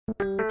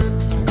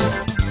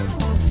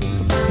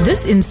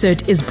This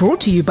insert is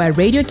brought to you by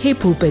Radio K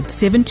Pulpit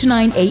 7 to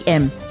 9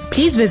 a.m.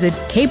 Please visit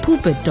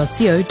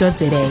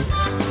kpulpit.co.za.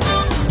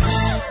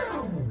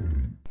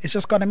 It's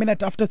just got a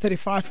minute after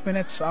 35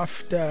 minutes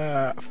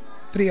after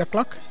 3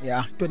 o'clock.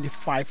 Yeah,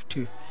 25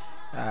 to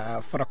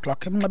 4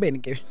 o'clock.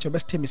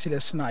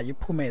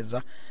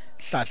 Phumeza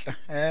Hlahla.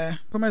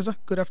 Phumeza,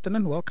 good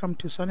afternoon. Welcome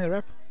to Sunny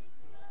Rap.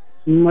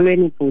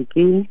 Molweni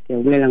bhuti,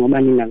 ndiyabulela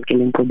ngoba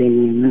ninamkele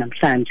enkqubeni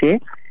namhlanje.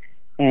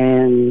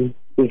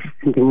 Yes,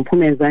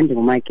 ndimphumeza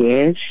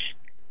ndingumagesh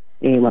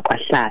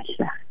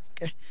wakwaHlahla.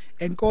 Okay.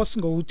 Enkosi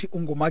ngokuthi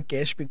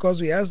ungumagesh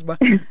because uyazi ba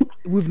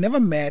we've never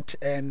met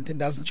and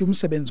ndazintsho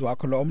umsebenzi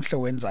wakho lo omhle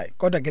wenzayo.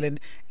 Kodwa ke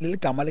leli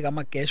gama lika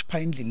magesh pha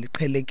endlini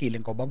liqhelekile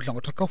ngoba kudla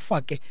ngokuthi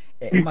akufake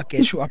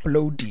magesh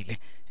uuploadile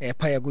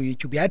phaya ku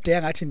YouTube.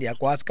 Yade ngathi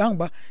ndiyakwazi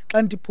kangoba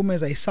xa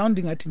ndiphumeza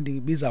isounding ngathi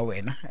ndibiza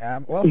wena.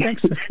 Well,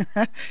 thanks.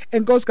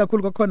 Enkosi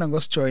kakhulu kwakhona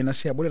ngosijoyina,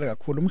 siyabulela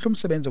kakhulu. Umhle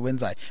umsebenzi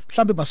owenzayo.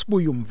 Mhlambe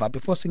masibuye umva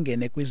before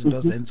singene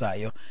kwizinto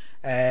zenzayo.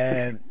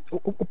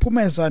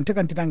 Uphumeza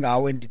ndithetha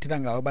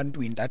ngawe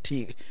abantwini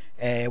athi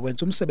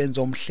wenza umsebenzi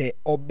omhle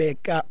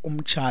obeka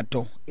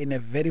umtshato in a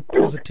very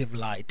positive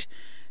light.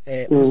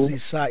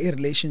 Uzisa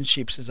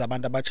i-relationships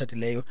zabantu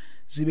abatshatileyo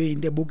zibe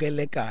into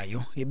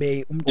ebukelekayo,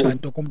 ibe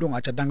umtshato kumuntu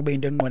ongatshatanga ibe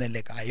into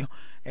enqwenelekayo.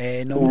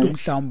 Nomuntu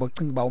mhlawumbe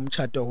ucinga ba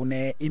umtshato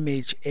une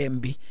image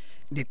embi,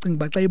 ndicinga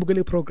ba xa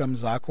ibukele iprogram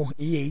zakho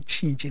iye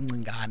itshintshe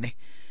incingane.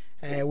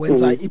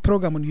 Wenza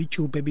iprogram on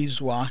YouTube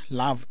ebizwa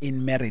Love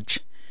in Marriage.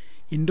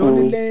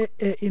 Indoni le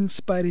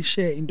inspire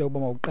into yokuba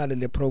mawuqale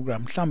le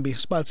program, mhlambi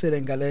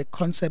sibalisele ngale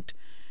concept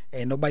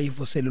noba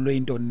ivuselelwe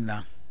intoni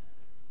na.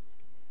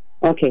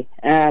 Okay,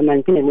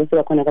 mandiphinde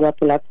ngizwe khona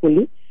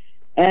kwabaphulaphuli.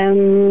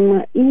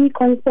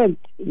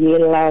 I-concept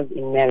ye-love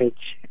in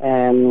marriage.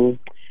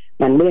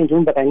 Mandibuye nje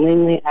umva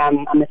kancinci,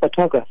 I'm a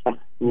photographer.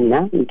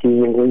 Mina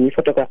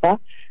ngiyi-photographer.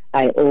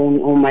 I own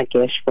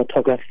umagesh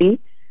photography.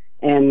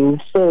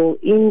 So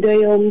into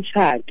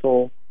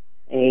yomtshato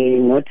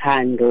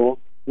nothando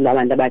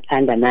labantu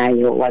abathanda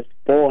nayo was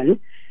born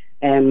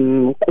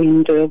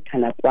kwinto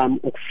yokuthanda kwam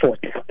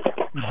ukufota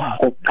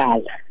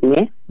oqala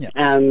ne.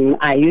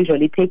 I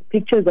usually take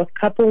pictures of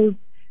couples,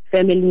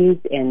 families,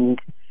 and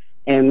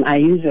I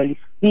usually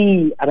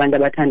see abantu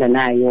abathanda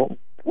nayo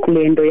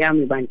kule nto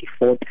yami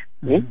bandifota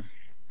ne.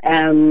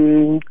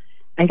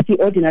 I see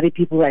ordinary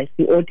people, I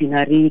see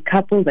ordinary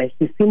couples, I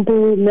see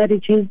simple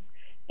marriages,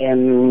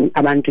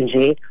 abantu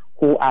nje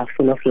who are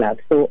full of love.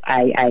 So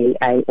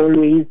I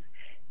always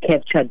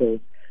capture those.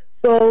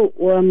 So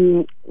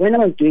when I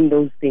was doing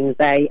those things,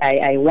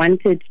 I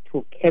wanted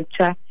to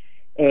capture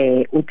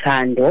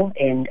uthando,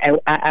 and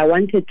I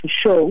wanted to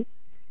show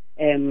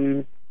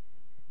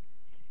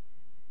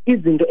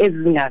izinto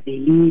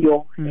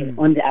ezingaveliyo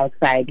on the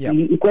outside.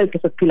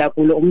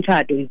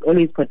 Umtshato is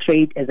always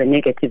portrayed as a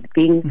negative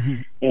thing.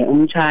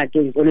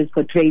 Umtshato is always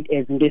portrayed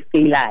as into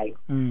esifeyilayo.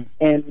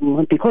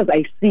 Because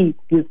I see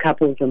these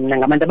couples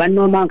ngabantu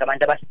abanormal,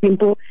 ngabantu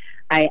abasimple,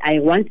 I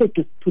wanted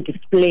to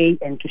display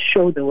and to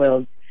show the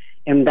world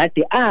that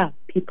there are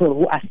people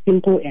who are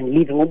simple and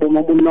living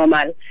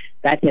normal,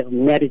 that have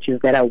marriages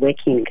that are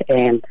working,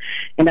 and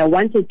I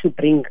wanted to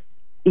bring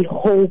a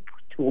hope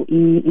to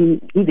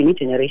even a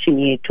generation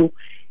yethu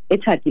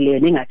etshatile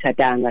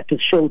nengatshatanga, to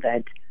show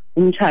that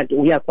umtshato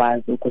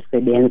uyakwazi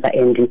ukusebenza,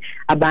 and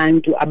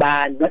abantu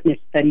aba not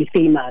necessarily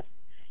famous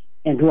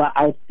and who are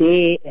out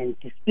there and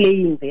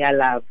displaying their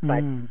love,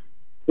 but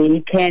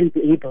they can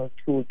be able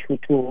to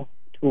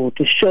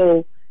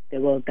show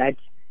the world that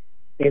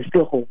there's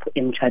still hope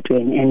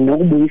emtshatweni, and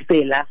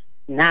nokubuyisela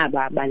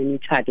naba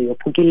banemitshato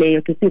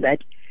yophukileyo, to see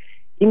that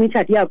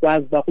imitshato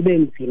iyakwazi uba kube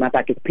nzima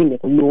but kuphinde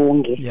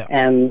kulunge.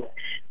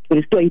 To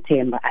restore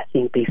ithemba, I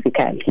think,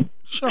 basically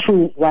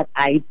through what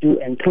I do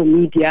and through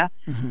media.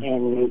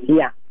 And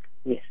yes,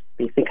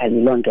 basically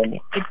London.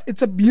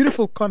 It's a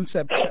beautiful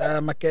concept,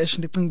 Magesh.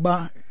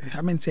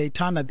 I mean,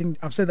 Satan, I think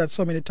I've said that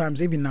so many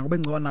times, even now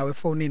when on our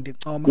phone in the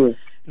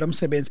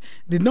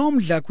the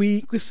norms like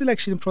we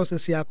selection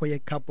process here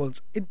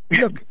couples.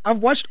 Look,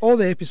 I've watched all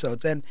the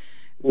episodes, and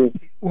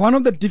one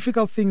of the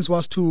difficult things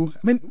was to,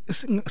 I mean,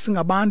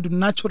 singabantu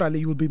naturally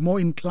you'll be more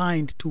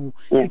inclined to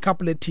a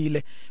couple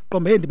etile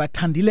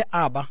bathandile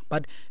aba,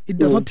 but it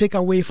does not take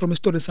away from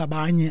story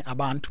sabanye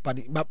abantu, but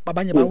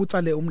babanye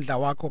bawutsale umdla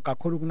wakho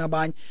kakhulu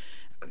kunabanye.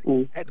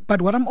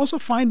 But what I'm also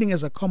finding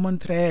as a common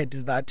thread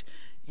is that,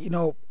 you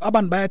know,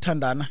 abantu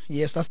bayathandana,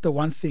 yes, that's the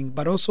one thing,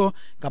 but also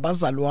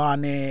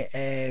ngabazalwane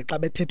xa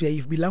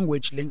bethethwe yiv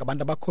language le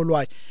ngabantu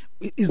abakholwayo.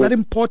 Is that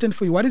important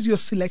for you? What is your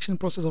selection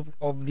process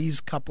of these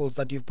couples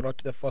that you've brought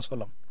to the force so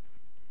long?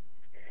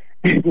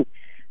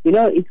 You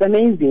know, it's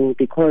amazing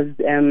because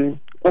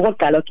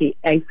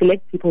I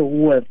select people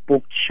who have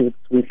booked shoots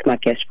with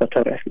Magesh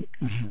Photography.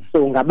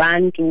 So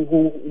ngabantu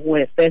who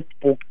have first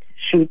booked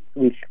shoots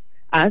with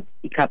us,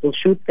 couple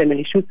shoots,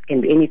 family shoots,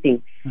 can be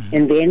anything.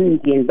 And then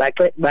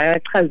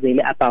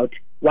about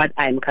what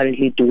I'm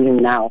currently doing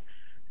now.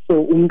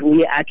 So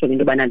they are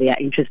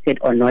interested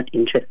or not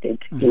interested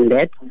in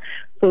that.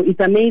 So it's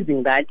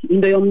amazing that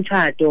into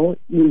yomtshato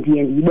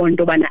ndiye ndiyibona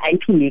into yobana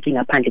ayiphileki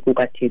ngaphandle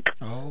kukaThixo.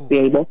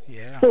 Uyayibona?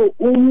 So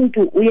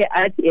umuntu uye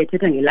athi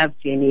ethetha nge-love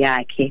journey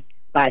yakhe,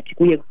 but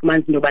kuye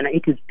kufumanisa into yobana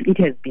it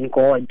has been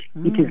God.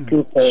 It is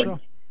still God. Sure.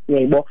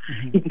 Uyayibona?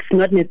 It's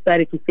not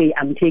necessary to say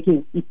I'm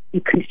taking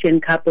Christian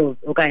couples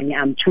okanye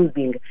I'm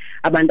choosing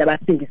abantu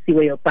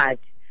abasindisiweyo, but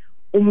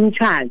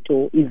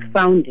umtshato is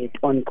founded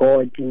on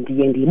God.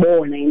 Ndiye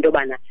ndibona into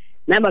yobana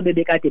naba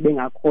bebekade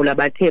bengakholwa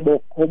bathe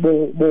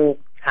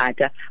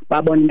bothatha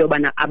babona into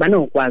yobana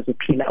abanokwazi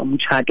ukuphila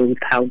umtshato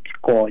without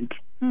God.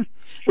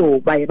 So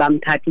baye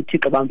bamthatha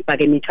uThixo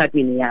bamfaka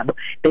emitshatweni yabo.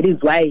 That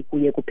is why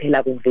kuye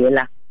kuphela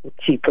kuvela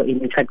uThixo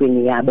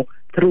emitshatweni yabo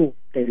through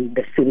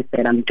the series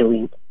that I'm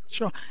doing.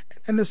 Sure.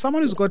 And as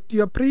someone who's got,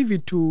 you're privy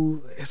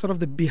to sort of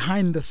the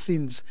behind the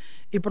scenes,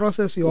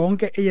 i-process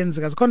yonke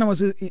eyenzeka zikhona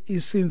mos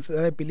i-scenes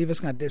that I believe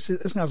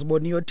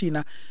esingaziboniyo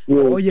thina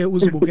oye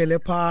uzibukele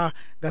pha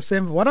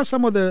ngasemva. What are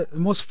some of the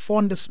most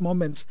fondest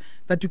moments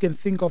that you can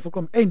think of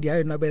from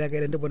ndiyayo nabela ke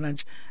lento bona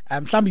nje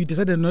mhlawumbe you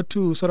decided not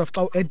to sort of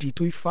xa edit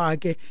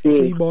uyifake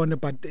siyibone,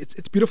 but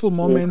it's beautiful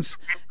moments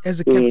as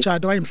a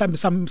captured, or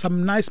mhlawumbe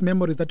some nice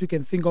memories that you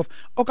can think of,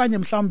 okanye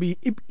mhlawumbe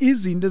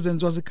izinto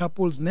ezenziwa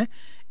zi-couples ne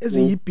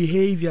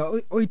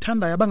eziyi-behavior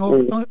oyithandayo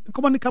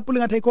common couple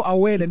ngathi ayikho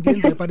aware and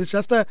yenze, but it's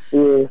just a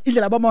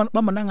indlela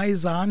bamananga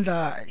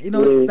izandla, you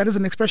know, that is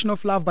an expression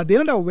of love, but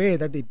they're not aware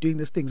that they're doing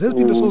these things.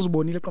 Zezinto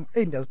sozibonile from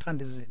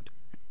ndiyazithanda izinto.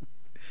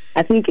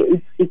 I think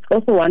it's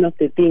also one of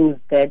the things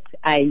that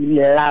I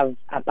love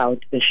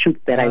about the shoots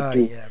that I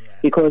do,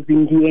 because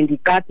in the end,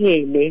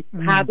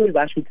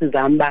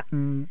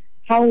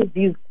 how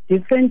these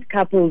different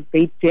couples,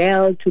 they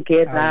gel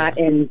together,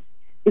 and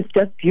it's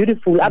just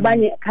beautiful.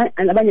 Abanye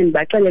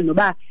ndibaxelele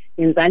noba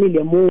yenzani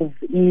le move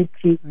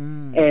ithi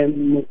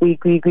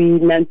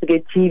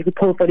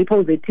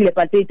pose ethile,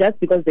 but they just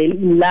because they're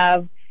in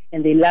love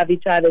and they love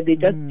each other, they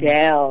just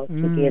gel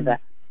together.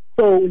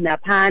 So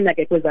naphana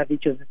ke kweza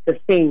videos it's the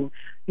same.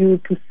 You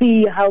to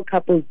see how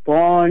couples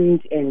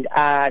bond and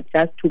are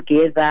just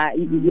together,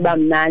 iba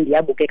mnandi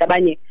yabukeka.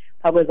 Abanye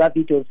kweza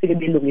videos fike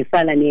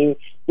belungisana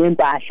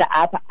nempahla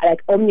apha,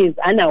 like omnye is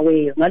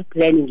unaware, is not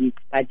planning it,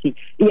 but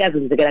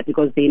iyazenzekela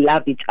because they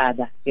love each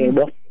other.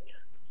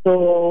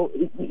 So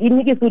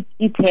inikisa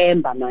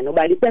ithemba man,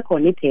 uba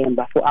lisekhona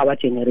ithemba for our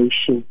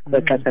generation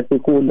kwexesha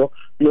sikulo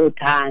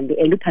lothando,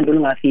 and uthando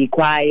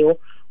lungafikwayo,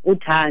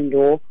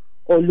 uthando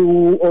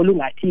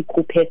olungathi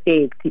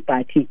ku-perfect,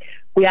 but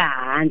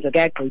kuyahanjwa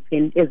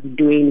kuyagqitha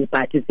ezintweni,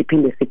 but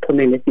siphinde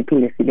siphumele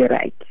siphinde sibe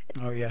right.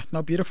 Oh yeah,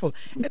 no, beautiful.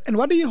 And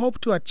what do you hope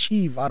to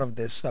achieve out of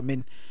this? I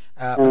mean,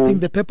 I think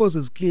the purpose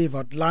is clear. You've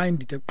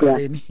outlined it,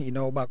 you know, you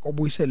know,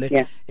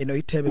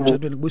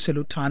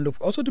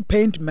 also to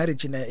paint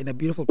marriage in a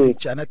beautiful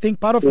picture. And I think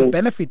part of the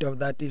benefit of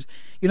that is,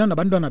 you know,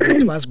 nabantwana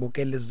bethu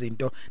bazibukele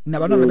izinto,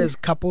 nabantwana bez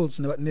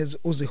couples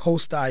uzi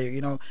host ayo,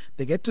 you know,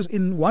 they get to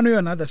in one way or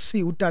another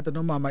see utata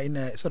no mama in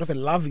a sort of a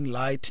loving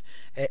light.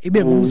 What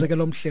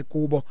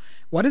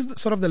is the,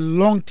 sort of the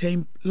long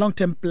term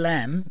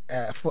plan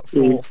for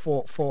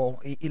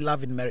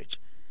love in marriage?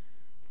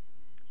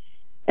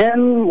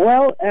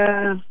 Well,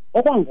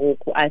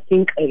 I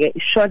think a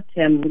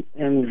short-term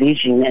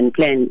vision and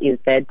plan is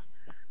that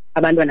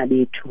abantwana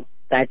bethu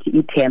that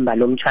ithemba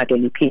lomtshato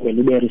liphinde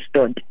libe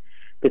restored,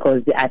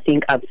 because I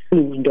think I've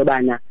seen into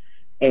yobana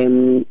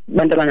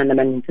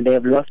bantwana they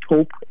have lost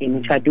hope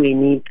in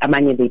emtshadweni.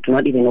 Abanye they do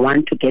not even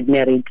want to get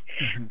married,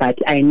 but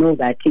I know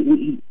that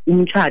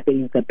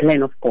umtshato is the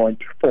plan of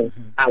God for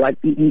our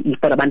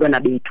for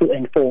abantwana bethu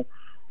and for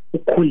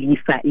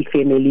ukhulisa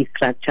i-family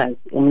structures.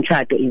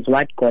 Umtshato is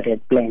what God has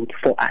planned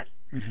for us.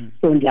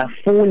 So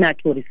ndiyafuna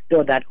to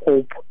restore that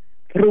hope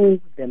through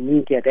the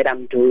media that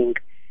I'm doing,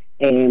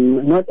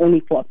 not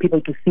only for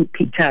people to see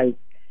pictures,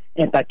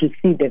 but to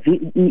see the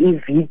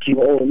video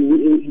or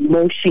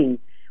emotion,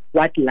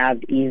 what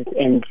love is,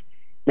 and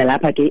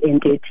nalapha ke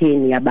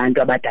entertain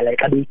yabantu abadala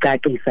xa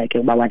beyicacisa ke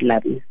uba what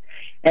love is.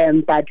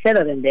 But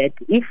further than that,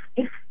 if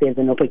there's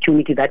an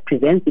opportunity that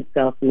presents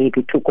itself,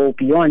 maybe to go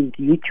beyond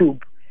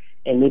YouTube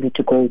and maybe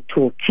to go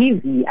to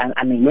TV,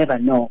 I may never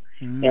know.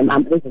 I'm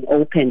always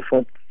open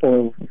for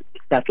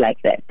stuff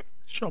like that.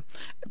 Sure.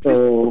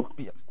 So,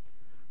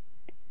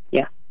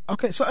 yeah.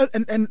 Okay, so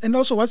and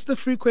also, what's the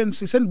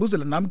frequency? Send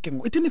buzela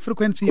namking. It's any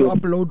frequency you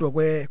upload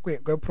where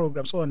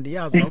programs so on the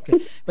years. Okay,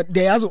 but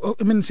they also,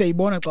 I mean, say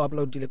born to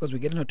upload because we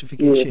get a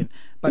notification.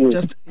 But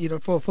just you know,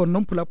 for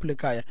non-pula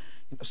pulekaya,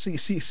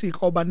 see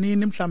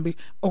kobanini mhlambi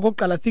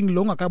okokuqala thing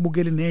lo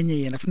ngakabukeli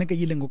nenye yena kufuneka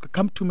yile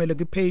come to me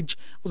like page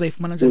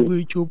uzayifumana nje ku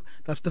YouTube.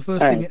 That's the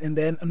first thing, and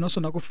then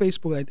also na ku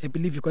Facebook I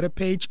believe you got a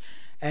page,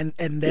 and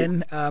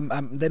then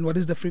what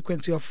is the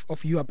frequency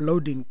of you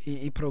uploading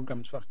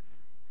programs?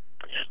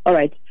 All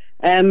right.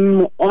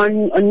 On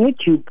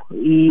YouTube,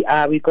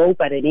 we go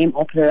by the name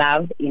of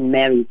Love in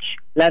Marriage.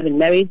 Love in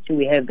Marriage,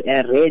 we have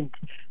a red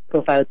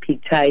profile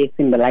picture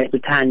symbolized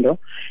uthando,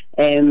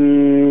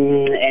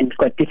 and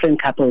got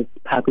different couples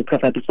with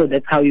profile. So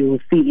that's how you will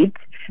see it.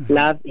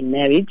 Love in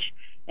Marriage.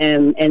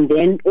 And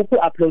then uku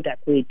upload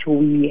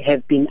we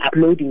have been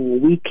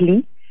uploading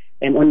weekly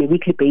on a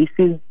weekly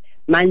basis,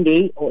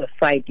 Monday or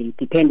Friday,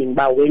 depending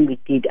by when we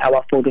did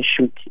our photo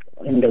shoot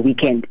in the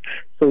weekend.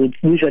 So it's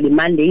usually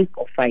Mondays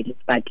or Fridays,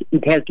 but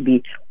it has to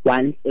be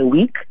once a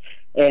week.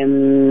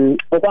 We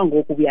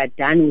are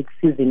done with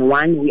season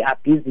 1. We are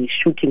busy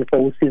shooting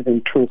for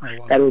season 2. Oh,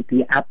 wow. That will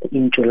be up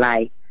in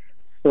July.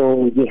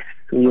 So yes,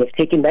 we have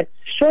taken that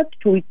short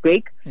 2-week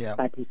break,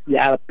 but we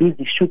are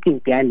busy shooting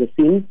behind the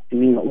scenes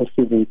doing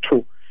season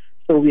 2.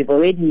 So we've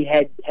already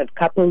have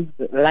couples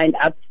lined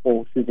up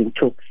for season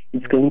 2.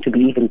 It's going to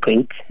be even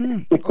great.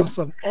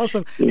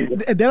 Awesome. Yeah.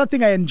 The other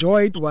thing I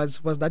enjoyed was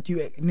that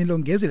you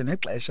nilongezile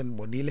nexesha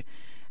Bonile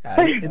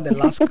in the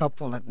last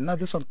couple. No,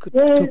 this one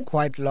took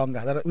quite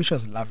longer, which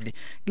was lovely.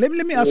 Let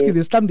me ask you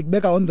this time,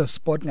 back on the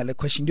spot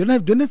question. You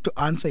don't have to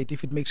answer it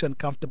if it makes you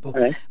uncomfortable.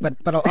 Right. But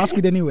I'll ask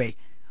it anyway.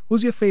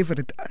 Who's your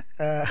favorite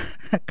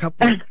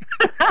couple?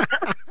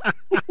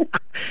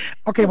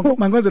 Okay,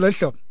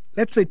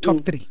 let's say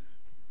top 3.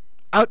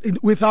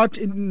 Without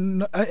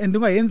in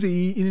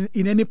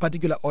any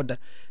particular order,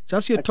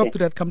 just your top 3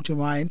 that come to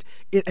mind.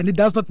 And it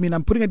does not mean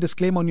I'm putting a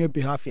disclaimer on your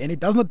behalf, and it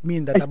does not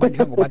mean that I'm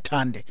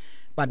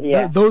but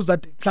those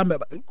that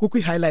Kuki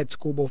highlights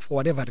Kubo for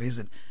whatever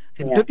reason.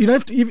 You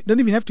don't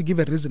even have to give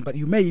a reason, but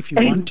you may if you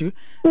want to.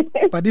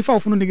 But if I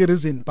have a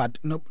reason, but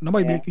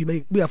nobody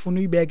be a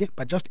phone bag,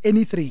 but just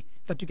any 3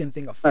 that you can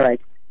think of. All right.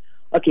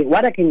 Okay.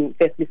 What I can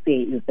firstly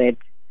say is that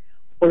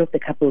all of the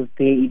couples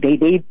they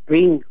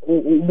bring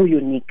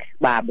unique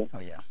babo. Oh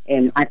yeah.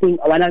 And I think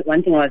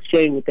one thing I was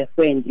sharing with a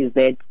friend is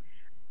that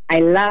I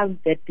love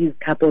that these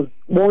couples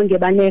bonke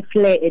bane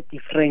flair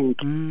different.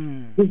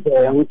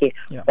 Bonke.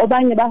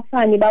 Obanye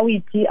bafani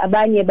bawithi,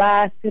 abanye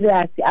ba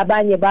serious,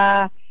 abanye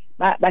ba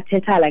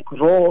like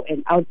raw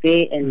and out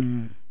there,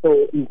 and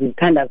so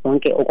ngithanda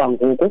zonke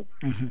okwangoku.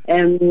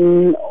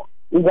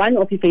 One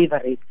of your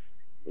favorites,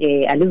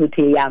 I don't know,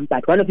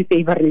 but one of your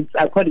favorites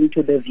according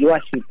to the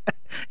viewership.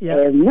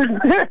 You're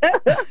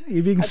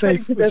being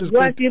safe. The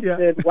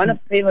viewership, one of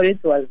the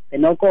favorites was the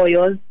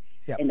Nokoyos,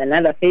 and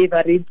another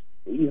favorite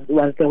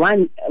was the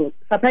one,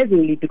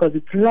 surprisingly, because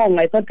it's long,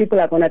 I thought people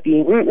are going to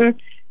be the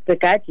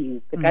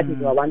Kachis. The Kachis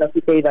were one of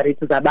the favorites.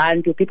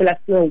 Zabantu. People are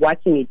still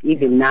watching it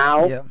even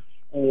now.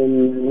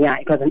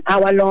 It was an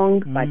hour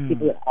long, but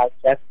people are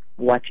just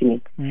watching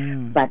it.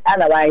 But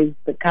otherwise,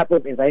 the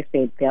couples, as I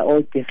said, they're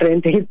all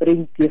different. They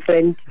bring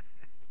different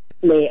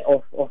play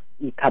of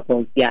the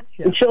couples.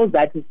 It shows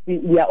that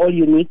we are all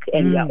unique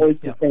and we are all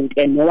different,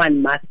 and no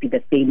one must be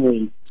the same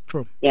way.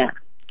 True.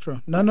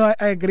 True. No,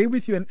 I agree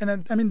with you, and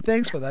I mean,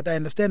 thanks for that. I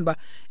understand, but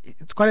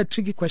it's quite a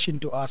tricky question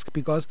to ask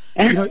because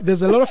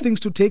there's a lot of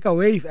things to take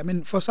away. I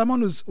mean, for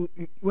someone who's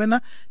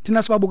when Tina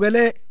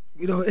Swabugele,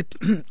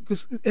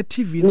 at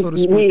TV, so to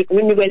speak.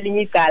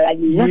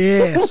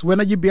 Yes, when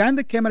you're behind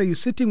the camera, you're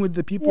sitting with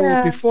the people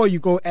before you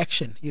go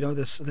action.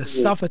 The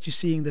stuff that you're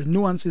seeing, the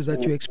nuances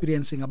that you're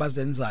experiencing about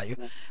Zenzayo.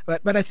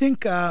 But I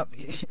think Tina,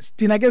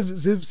 I guess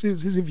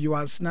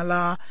viewers,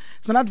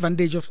 it's an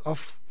advantage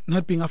of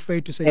not being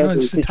afraid to say no,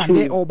 it's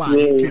Tande Oba.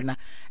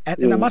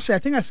 And I must say, I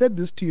think I said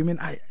this to you. I mean,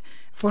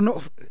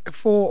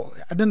 for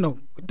I don't know,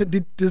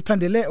 did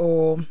Tandele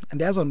or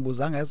and there's on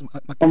Buzanga as my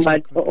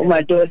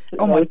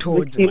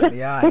toads.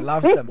 I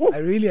love them. I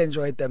really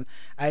enjoyed them.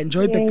 I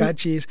enjoyed the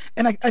Kachis,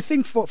 and I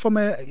think from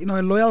a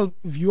a loyal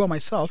viewer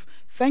myself,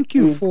 thank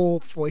you for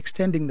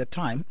extending the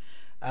time.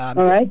 All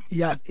right.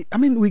 Yeah, I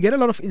mean, we get a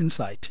lot of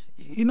insight.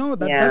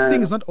 That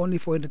thing is not only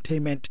for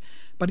entertainment,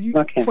 but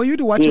for you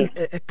to watch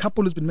a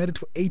couple who's been married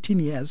for 18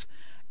 years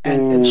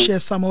and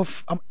share some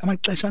of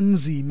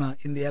Nzima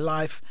in their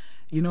life,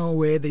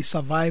 where they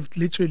survived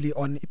literally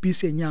on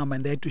Ipisi Nyama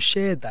and they had to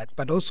share that,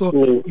 but also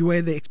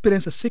where they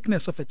experienced the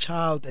sickness of a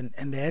child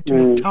and they had to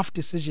make tough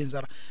decisions.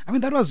 I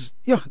mean, that was,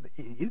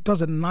 it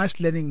was a nice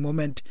learning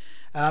moment.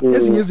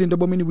 As in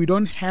we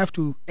don't have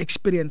to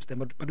experience them,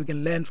 but we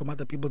can learn from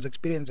other people's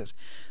experiences.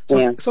 So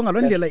and I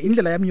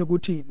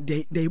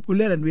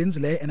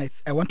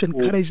want to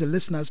encourage the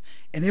listeners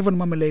and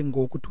everyone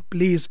to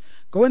please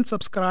go and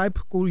subscribe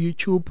to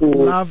YouTube,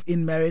 Love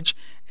in Marriage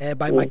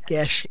by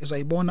Makesh.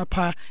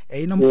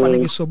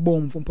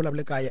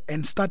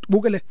 And start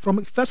Google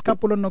from first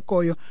couple on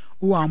Nokoyo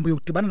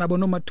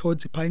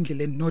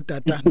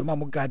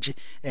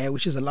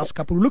which is the last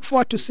couple. Look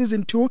forward to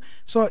season 2.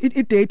 So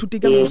it day to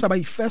take a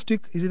first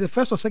week. Is it the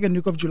first or second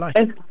week of July?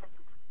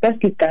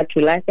 First week of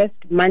July, first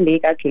Monday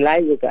of July,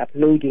 we'll be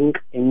uploading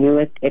the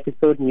newest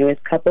episode,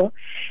 newest couple.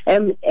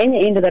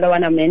 Anything that I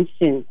want to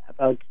mention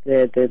about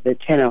the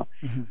channel.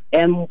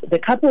 The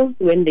couples,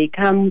 when they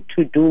come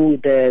to do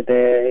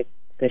the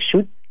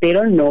shoot, they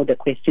don't know the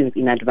questions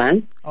in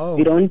advance.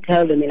 We don't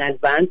tell them in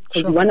advance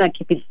because we want to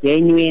keep it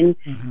genuine.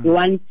 We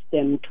want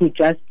them to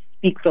just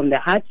speak from the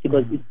heart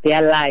because it's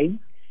their lives.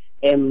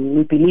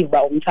 We believe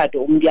we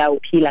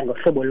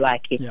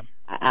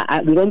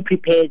don't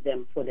prepare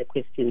them for the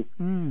questions.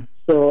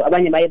 So no,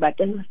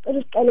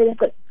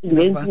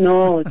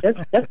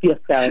 just be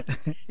yourself.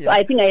 So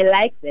I think I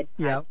like that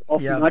part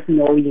of not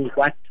knowing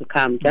what to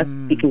come, just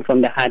speaking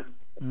from the heart.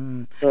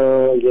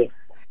 So yes.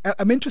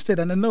 I'm interested,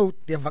 and I know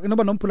group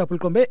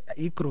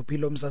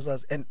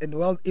and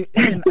well,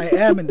 even I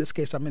am in this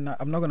case. I mean,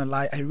 I'm not going to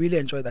lie. I really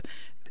enjoy that.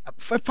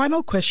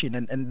 Final question,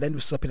 and then we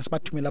start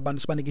to me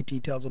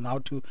details on how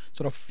to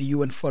sort of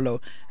view and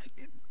follow.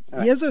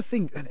 Here's the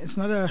thing. It's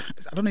not a.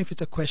 I don't know if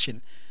it's a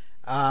question.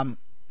 Makesh.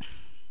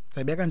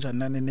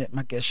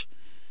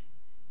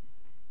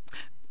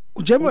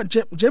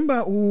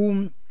 Jemba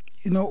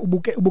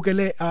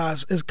ubukele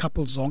as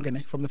couples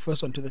zonke from the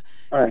first one to the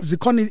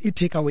zikhona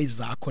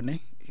i-takeaways zakho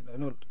ne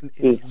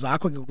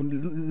zakho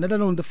not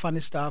only the funny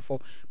stuff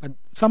but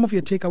some of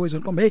your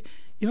takeaways on hey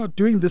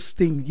doing this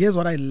thing, here's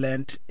what I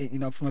learned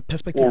from a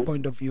perspective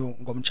point of view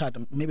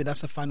ngomtshato. Maybe that's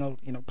the final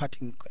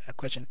parting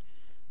question.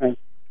 All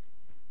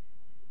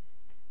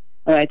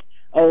right.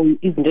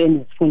 Isn't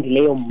your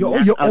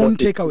own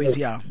takeaways?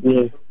 Yes.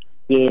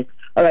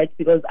 All right,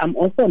 because I'm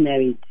also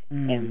married.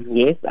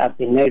 Yes, I've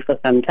been married for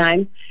some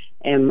time.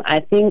 I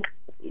think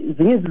as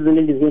you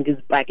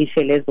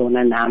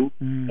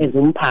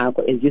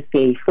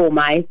say, for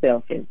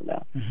myself as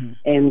well.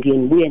 And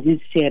we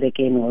just share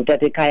again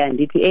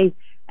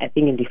I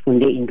think in the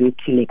funde into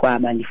Chile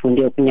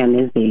ndifunde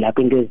ukunyamezela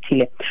kwinto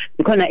ezithile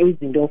because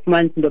izinto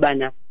ofumana into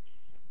bana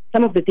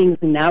some of the things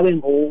nawe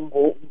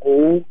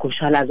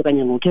ngokushalaza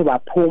okanye ngothe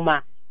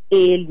waphuma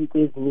early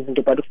kwezinye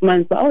izinto but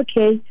ufumana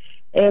okay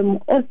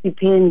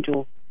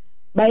osiphendu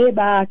baye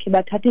bakhe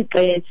bathatha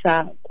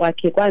ixesha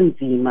kwakhe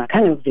kwanzima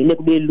khange kuvele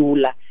kube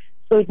lula.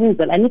 So it means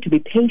that I need to be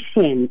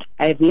patient.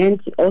 I've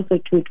learned also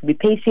to be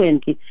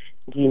patient.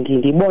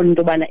 Ndibona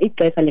into bana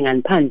ixesha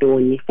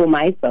linganiphandoni for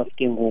myself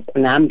ke ngoku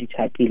nami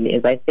nditshatile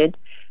as I said.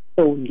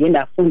 So ndiye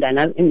ndafunda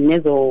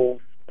nezo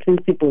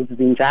principles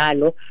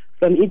zinjalo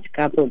from each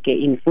couple ke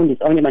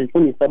infundisa onye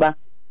bandifundisa uba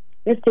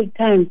let's take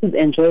time to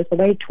enjoy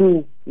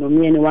sobayi-2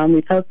 nomyeni wami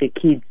without the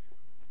kids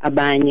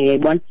abanye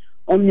yayibona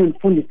omnye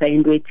undifundisa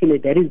into ethile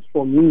that is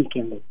for me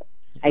ke ngoku.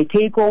 I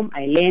take home,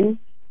 I learn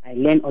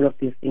all of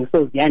these things,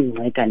 so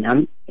ziyandinceda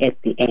nam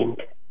at the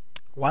end.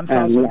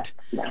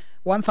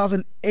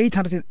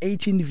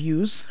 1,818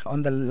 views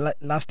on the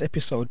last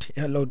episode.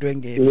 Hello,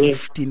 doing a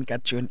 15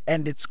 June,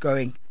 and it's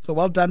going. So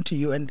well done to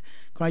you, and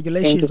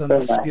congratulations on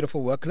this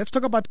beautiful work. Let's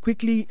talk about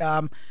quickly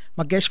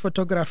Magesh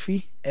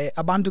Photography.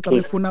 Abantu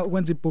kabefuna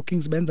wenza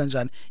bookings benza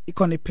njani?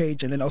 Icon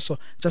page, and then also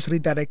just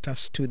redirect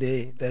us to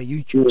the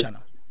YouTube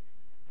channel.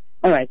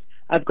 All right.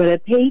 I've got a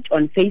page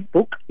on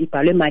Facebook,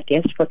 Ipale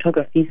Magesh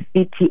Photography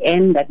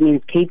CTN, that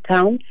means Cape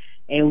Town.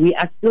 And we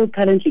are still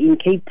currently in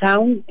Cape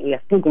Town. We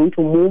are still going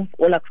to move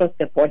all across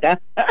the border.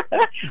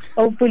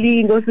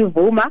 Hopefully go to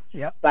Voma.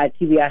 But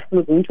we are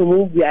still going to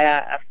move. We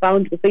are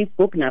found on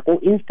Facebook,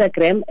 nako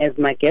Instagram as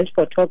Magesh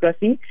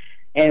Photography.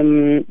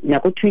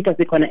 Nako Twitter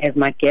as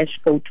Magesh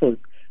Photos.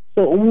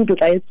 So umuntu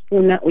xa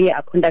esifuna uye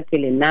acontact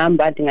le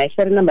number.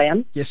 Ndingayishare number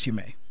yam? Yes, you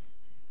may.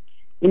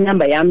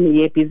 Inumber yam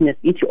ye business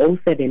ithi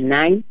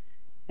 079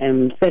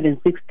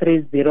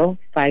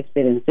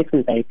 7630-576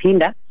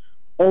 ndayiphinda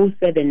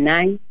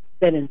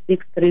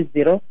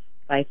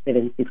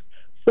 079-7630-576.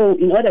 So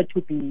in order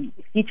to be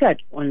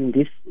featured on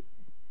this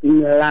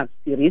love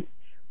series,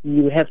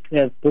 you have to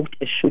have booked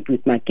a shoot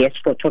with Magesh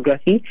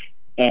Photography,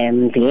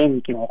 and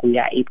then we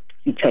are able to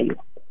feature you.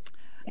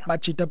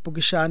 Machita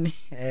Pugishani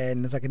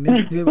nizake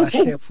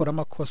nibahle for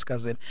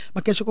amakhosikazi.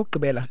 Magesh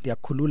kokugqibela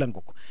ndiyakhulula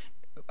ngoku.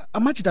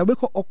 Amachita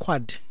abekho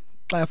awkward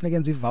xa yafuneka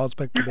enza ivowels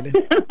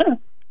bakugqibeleni.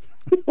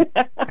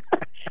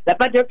 La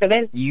part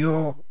yokugqibela.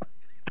 Yo.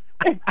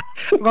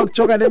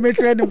 Ngokujoka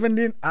nemehlweni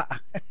mfundini.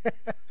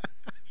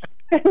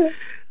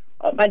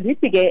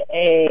 Mandithi ke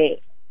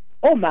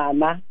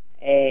omama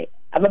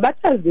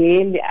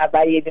ababachazeli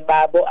abayeni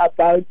babo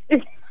about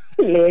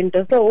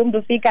lento, so umuntu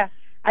ufika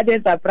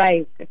ade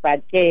surprised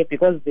but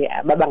because they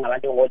baba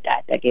ngabantu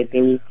ngotata ke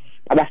they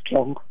aba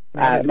strong. But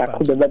I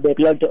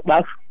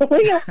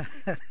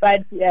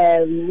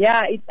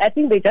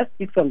think they just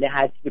speak from the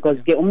heart because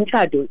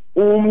umtshado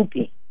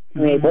umde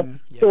yebo,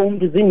 so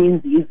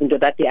zininzi izinto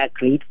that they are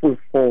grateful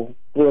for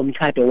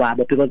umtshado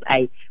wabo, because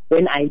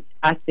when I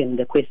ask them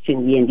the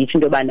question ndithi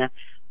into bana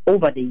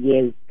over the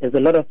years there's a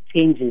lot of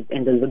changes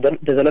and there's a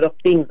lot of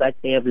things that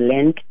they have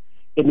learned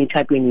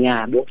emitshadweni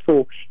yabo.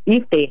 So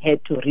if they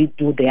had to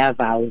redo their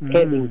vows,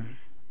 having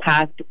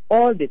passed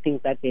all the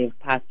things that they've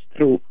passed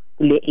through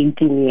the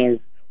 18 years,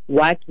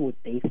 what would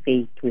they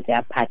say to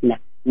their partner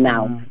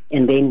now?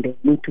 And then they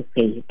need to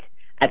say it.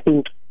 I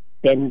think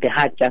then the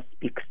heart just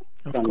speaks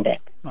from that.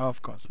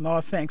 Of course.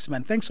 No, thanks,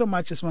 man. Thanks so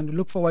much, Isman. We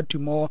look forward to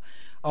more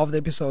of the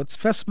episodes.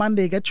 First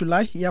Monday, get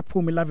July,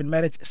 Yapumi Love and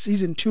Marriage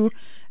Season 2.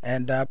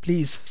 And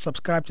please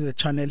subscribe to the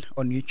channel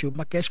on YouTube.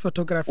 Magesh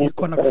Photography,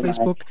 on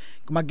Facebook,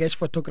 Magesh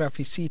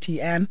Photography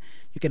CTN.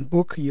 You can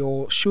book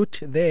your shoot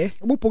there.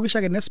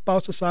 Ubupokisha ke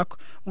nespouse sakho.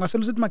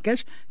 Ungasela usithi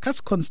Magesh,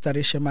 cast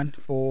consideration man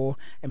for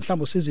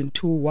mhlambo season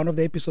 2, one of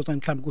the episodes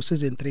on mhlambo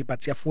season 3,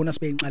 but siyafuna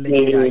sibe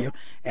inxalenye yayo,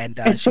 and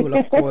she will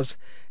of course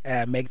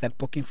make that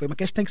booking for you.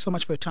 Magesh, thanks so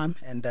much for your time,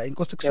 and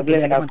inkosi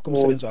kusebenza manje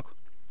kumsebenzi wakho.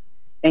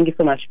 Thank you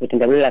so much, Putin.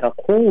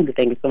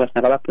 Thank you so much.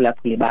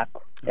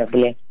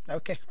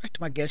 Okay, right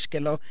Magesh ke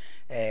lo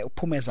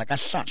uphumeza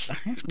kahlahla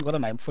singcola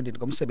naye emfundini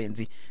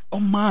ngomsebenzi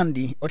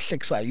omandi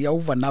ohlekisayo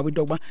uyawuva nawe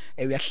into yokuba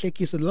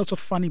uyahlekisa lots of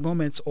funny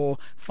moments or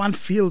fun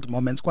filled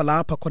moments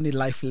kwalapha khona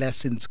life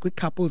lessons kwi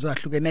couples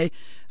ahlukeneyo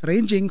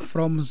ranging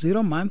from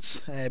 0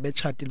 months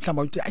bechatile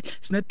mhlawumbe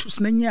uthi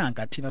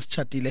sinenyanga thina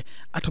sichatile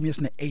athomye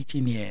sine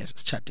 18 years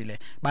sichatile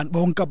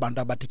bonke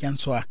abantu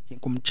abadityaniswa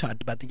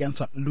kumtshati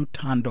badityaniswa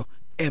luthando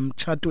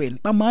emchatweni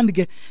bamandi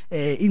ke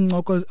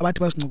incoko abathi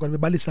basincokola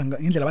bebalisa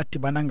indlela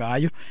abadibana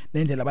ngayo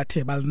nendlela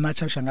abathe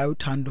balinatshasha ngayo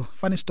uthando.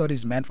 Funny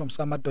stories man from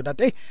samadoda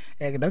hey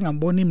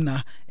ngangamboni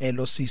mina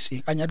lo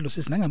sisi kanye lo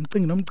sisi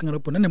nangamcingi nomcinga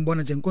lobhona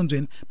nembona nje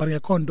enkonzweni but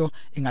ngekhonto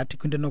ingathi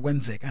kwinto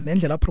enokwenzeka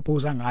nendlela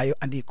propose ngayo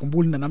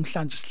andikhumbuli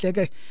namhlanje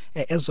sihleke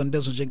ezonto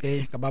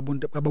njenge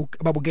ngababuntu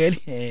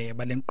ababukeli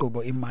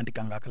balenkqubo imandi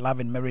kangaka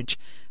Love and Marriage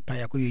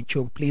phaya ku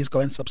YouTube. Please go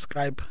and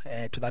subscribe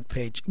to that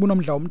page.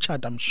 Ubunomdla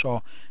umtshado, I'm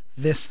sure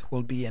this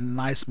will be a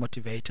nice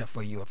motivator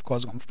for you. Of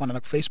course, ngomfumana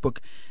ku Facebook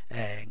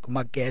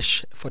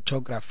Magesh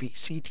Photography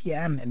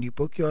CTN and you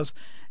book yours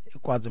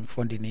ukwazi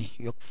mfondini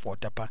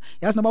yokufota pa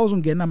yazi noma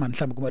uzungena manje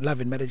mhlawumbe ku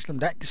Love and Marriage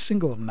mhlawumbe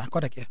single mna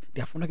kodwa ke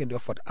ndiyafuna ke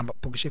ndiyofota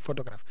bookisha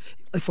photograph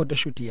photo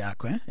shoot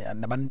yakho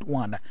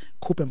nabantwana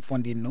khuphe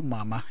mfondini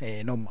nomama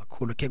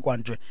nomakhulu ke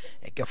kwanjwe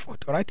ke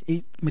photo.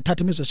 Alright,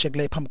 mithatha imizo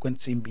shekle phambi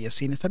kwensimbi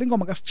yesine sathi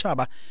ingoma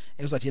kaSichaba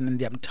uzathi yena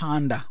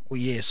ndiyamthanda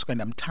uYesu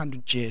kanti ndiyamthanda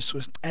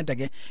uJesu siceda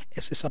ke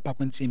esisapha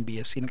kwensimbi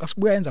yesine xa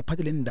sibuya yenza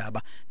phathe le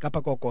ndaba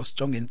kapha koko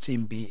sijonge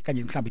insimbi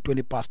kanye mhlawumbe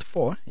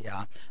 4:20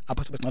 yeah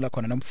apha sibengcola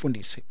khona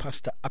nomfundisi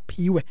Pastor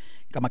Aphiwe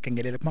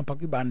ngamakengelele kumapha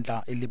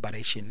kwibandla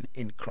Liberation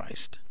in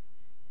Christ.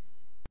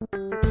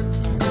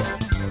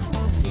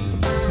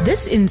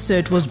 This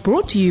insert was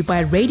brought to you by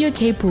Radio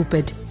K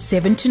Pulpit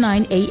 7 to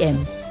 9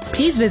 a.m.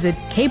 Please visit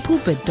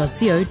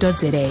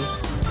kpulpit.co.za.